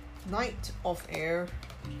 Knight of air,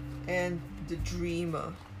 and the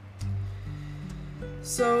Dreamer.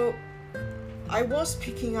 So I was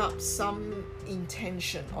picking up some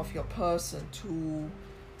intention of your person to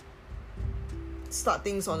start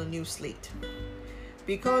things on a new slate,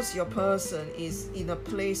 because your person is in a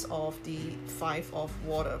place of the 5 of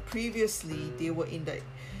water. Previously they were in the,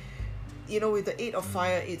 with the 8 of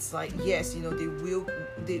fire, it's like, yes,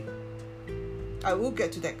 I will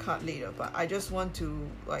get to that card later, but I just want to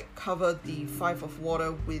cover the 5 of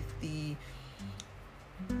water with the,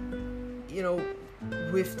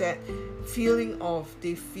 with that feeling of,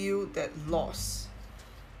 they feel that loss,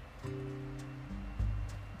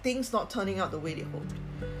 things not turning out the way they hoped.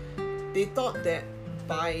 They thought that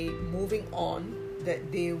by moving on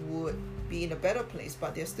that they would be in a better place,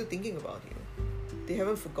 but they're still thinking about you. They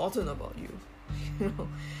haven't forgotten about you,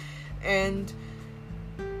 and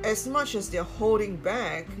as much as they're holding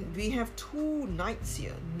back, we have 2 knights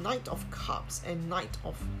here, Knight of Cups and Knight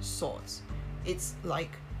of Swords. It's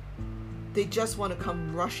like they just want to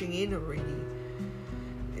come rushing in already.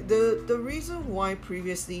 The reason why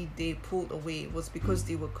previously they pulled away was because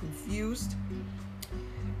they were confused.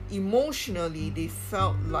 Emotionally, they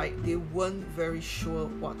felt like they weren't very sure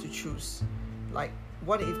what to choose. Like,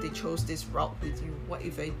 what if they chose this route with you? What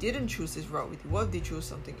if they didn't choose this route with you? What if they chose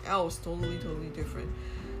something else totally different?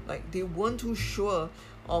 Like, they weren't too sure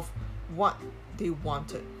of what they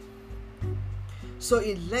wanted. So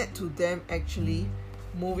it led to them actually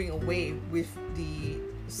moving away with the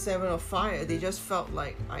 7 of fire. They just felt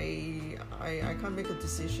like, I can't make a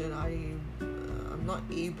decision. I'm not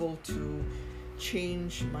able to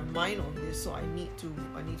change my mind on this, so I need to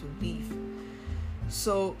leave.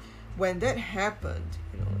 So when that happened,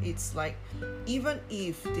 it's like, even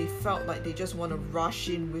if they felt like they just want to rush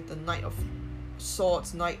in with the Knight of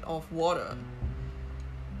Swords, Knight of water,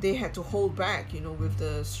 they had to hold back, with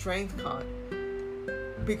the Strength card,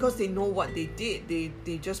 because they know what they did.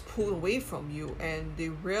 They just pulled away from you, and they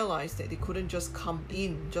realized that they couldn't just come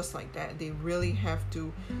in just like that. They really have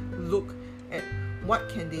to look at what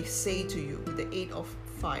can they say to you with the 8 of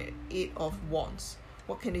fire, 8 of wands.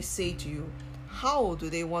 What can they say to you? How do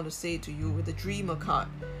they want to say to you with the Dreamer card?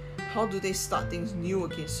 How do they start things new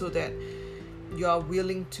again, so that you are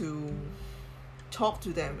willing to talk to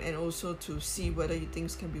them, and also to see whether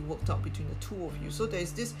things can be worked out between the two of you. So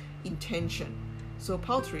there's this intention. So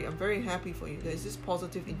pile 3, I'm very happy for you. There's this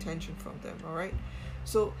positive intention from them, all right?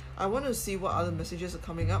 So I want to see what other messages are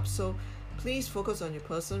coming up. So please focus on your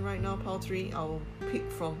person right now, pile 3. I will pick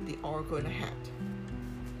from the Oracle in a Hat.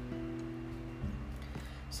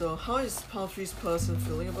 So how is pile 3's person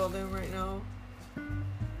feeling about them right now?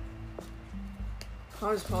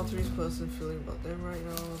 How is pile 3's person feeling about them right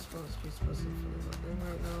now? How is pile 3's person feeling about them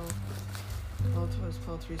right now? How is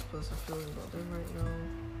pile 3's person feeling about them right now?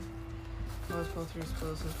 How's pile 3's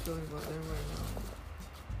person feeling about them right now?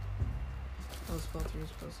 How's pile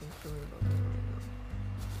 3's person feeling about them right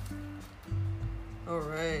now?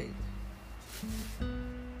 Alright.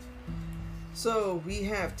 So we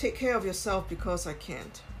have take care of yourself because I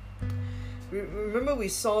can't. Remember we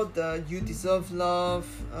saw the you deserve love,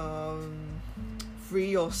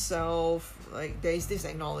 free yourself. Like there is this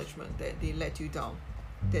acknowledgement that they let you down,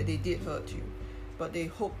 that they did hurt you, but they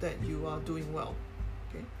hope that you are doing well.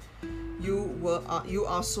 Okay, you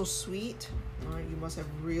are so sweet. Right? You must have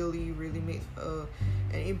really made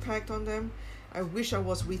an impact on them. I wish I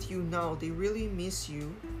was with you now. They really miss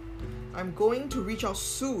you. I'm going to reach out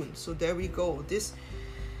soon. So there we go. This,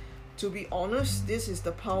 to be honest, this is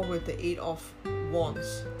the power with the 8 of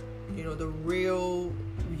Wands. You know, the real,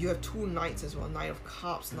 you have 2 knights as well. Knight of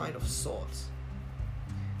Cups, Knight of Swords.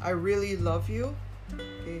 I really love you.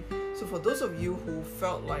 Okay. So for those of you who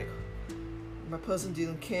felt like my person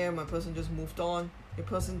didn't care, my person just moved on, your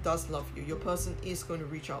person does love you. Your person is going to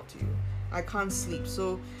reach out to you. I can't sleep.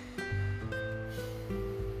 So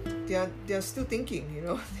they're still thinking, you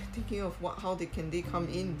know, they're thinking of how they come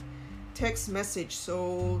in. Text message.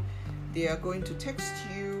 So they are going to text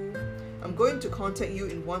you. I'm going to contact you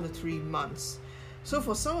in 1 to 3 months. So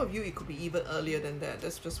for some of you, it could be even earlier than that.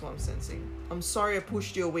 That's just what I'm sensing. I'm sorry I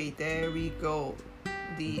pushed you away. There we go.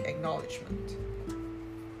 The acknowledgement.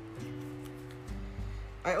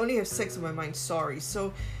 I only have sex in my mind. Sorry.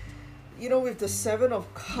 So, you know, with the 7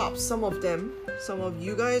 of Cups, some of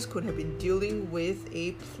you guys could have been dealing with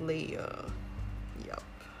a player. Yup.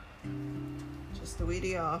 Just the way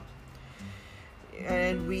they are.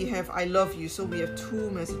 And we have I love you. So we have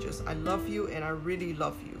 2 messages. I love you and I really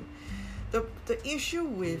love you. The issue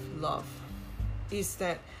with love is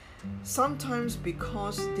that sometimes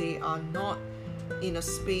because they are not in a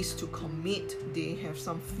space to commit, they have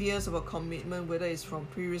some fears about commitment, whether it's from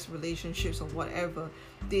previous relationships or whatever.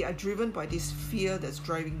 They are driven by this fear that's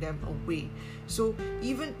driving them away. So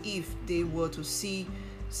even if they were to see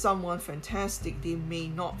someone fantastic, they may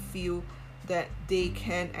not feel that they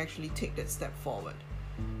can actually take that step forward.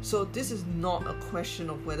 So this is not a question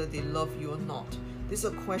of whether they love you or not. This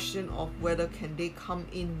is a question of whether can they come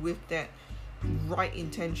in with that right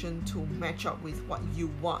intention to match up with what you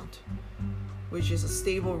want, which is a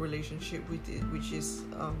stable relationship, which is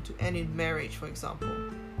to end in marriage, for example.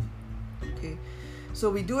 Okay, so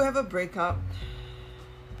we do have a breakup.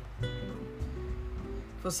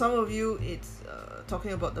 For some of you, it's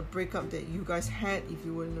talking about the breakup that you guys had if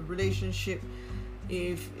you were in a relationship.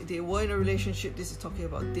 If they were in a relationship, this is talking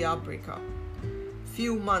about their breakup.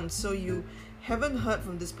 Few months, so you haven't heard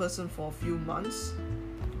from this person for a few months,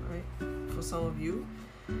 right? For some of you,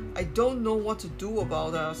 I don't know what to do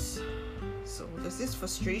about us. So there's this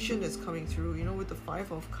frustration that's coming through, you know, with the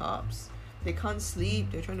 5 of Cups. They can't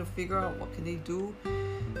sleep. They're trying to figure out what can they do.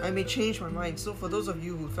 I may change my mind. So for those of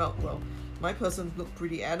you who felt, well, my person looked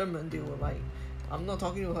pretty adamant, they were like, I'm not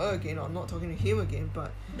talking to her again, or I'm not talking to him again.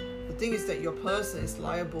 But the thing is that your person is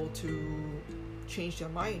liable to change their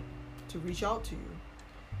mind, to reach out to you.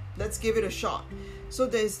 Let's give it a shot. So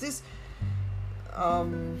there's this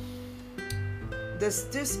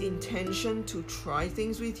intention to try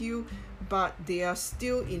things with you, but they are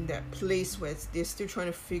still in that place where they're still trying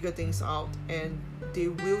to figure things out, and they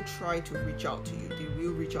will try to reach out to you. They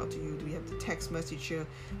will reach out to you. We have the text message here.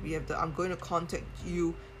 We have the I'm going to contact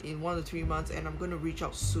you in 1 to 3 months, and I'm going to reach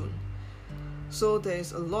out soon. So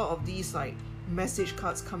there's a lot of these like message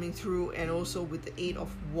cards coming through, and also with the 8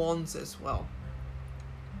 of Wands as well.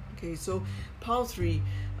 Okay, so pile 3,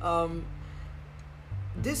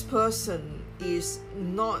 this person is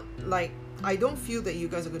not like, I don't feel that you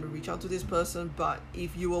guys are going to reach out to this person, but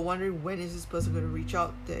if you were wondering when is this person going to reach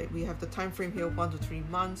out, that we have the time frame here, 1 to 3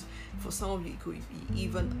 months. For some of you, it could be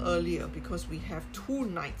even earlier because we have 2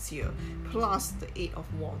 knights here plus the 8 of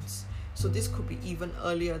Wands. So this could be even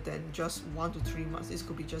earlier than just 1 to 3 months. This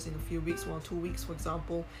could be just in a few weeks, 1 or 2 weeks, for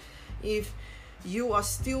example. If you are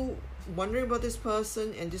still wondering about this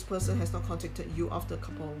person and this person has not contacted you after a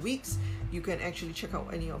couple of weeks, you can actually check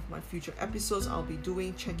out any of my future episodes. I'll be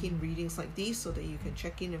doing check-in readings like these so that you can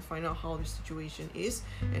check in and find out how the situation is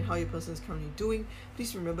and how your person is currently doing.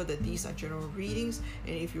 Please remember that these are general readings,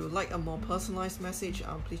 and if you would like a more personalized message,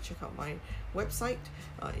 please check out my website.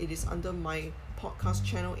 It is under my podcast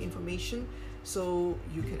channel information. so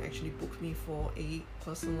you can actually book me for a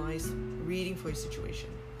personalized reading for your situation.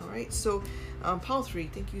 All right, so pile 3,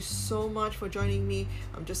 thank you so much for joining me.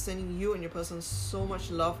 I'm just sending you and your person so much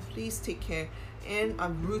love. Please take care, and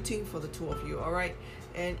I'm rooting for the two of you. All right,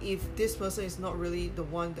 and if this person is not really the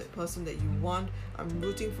one, that person that you want, I'm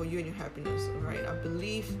rooting for you and your happiness. All right, I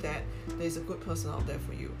believe that there's a good person out there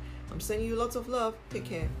for you. I'm sending you lots of love. Take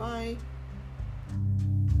care. Bye.